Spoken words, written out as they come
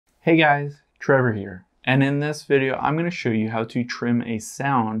Hey guys, Trevor here, and in this video I'm going to show you how to trim a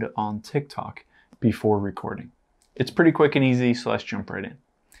sound on TikTok before recording. It's pretty quick and easy, so let's jump right in.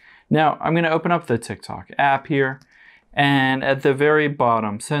 Now I'm going to open up the TikTok app here, and at the very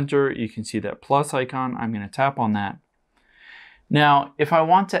bottom center you can see that plus icon. I'm going to tap on that. Now if I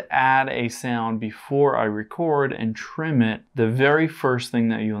want to add a sound before I record and trim it, the very first thing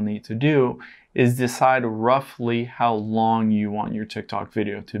that you'll need to do is decide roughly how long you want your TikTok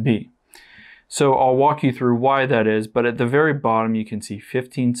video to be. So I'll walk you through why that is, but at the very bottom you can see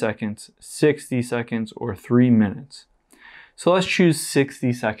 15 seconds, 60 seconds, or 3 minutes. So let's choose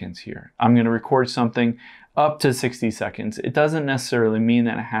 60 seconds here. I'm going to record something up to 60 seconds. It doesn't necessarily mean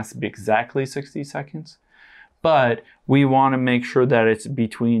that it has to be exactly 60 seconds, but we want to make sure that it's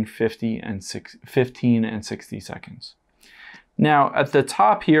between 15 and 60 seconds. Now at the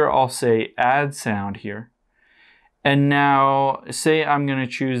top here, I'll say add sound here. And now say I'm going to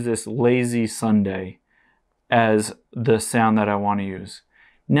choose this lazy Sunday as the sound that I want to use.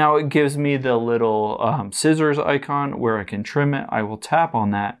 Now it gives me the little scissors icon where I can trim it. I will tap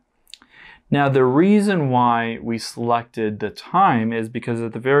on that. Now the reason why we selected the time is because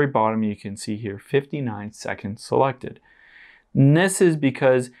at the very bottom you can see here 59 seconds selected. And this is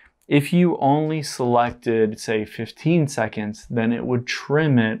because if you only selected, say, 15 seconds, then it would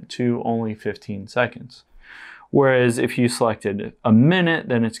trim it to only 15 seconds. Whereas if you selected a minute,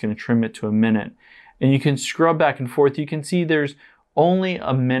 then it's going to trim it to a minute. And you can scrub back and forth. You can see there's only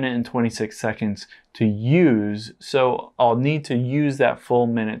a minute and 26 seconds to use. So I'll need to use that full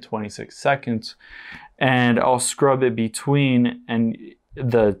minute 26 seconds. And I'll scrub it between, and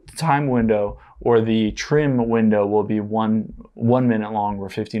the time window or the trim window will be one minute long or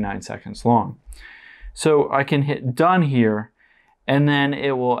 59 seconds long. So I can hit done here, and then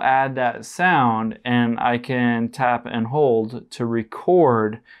it will add that sound, and I can tap and hold to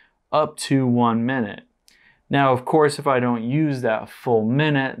record up to 1 minute. Now, of course, if I don't use that full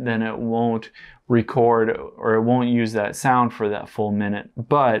minute, then it won't record or it won't use that sound for that full minute,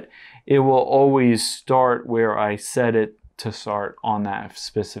 but it will always start where I set it to start on that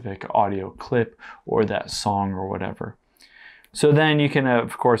specific audio clip or that song or whatever. So then you can,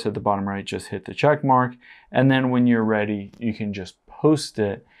 of course, at the bottom right, just hit the check mark. And then when you're ready, you can just post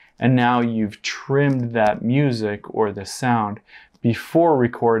it. And now you've trimmed that music or the sound before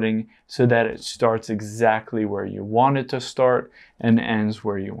recording so that it starts exactly where you want it to start and ends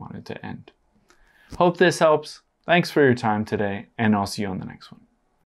where you want it to end. Hope this helps. Thanks for your time today, and I'll see you on the next one.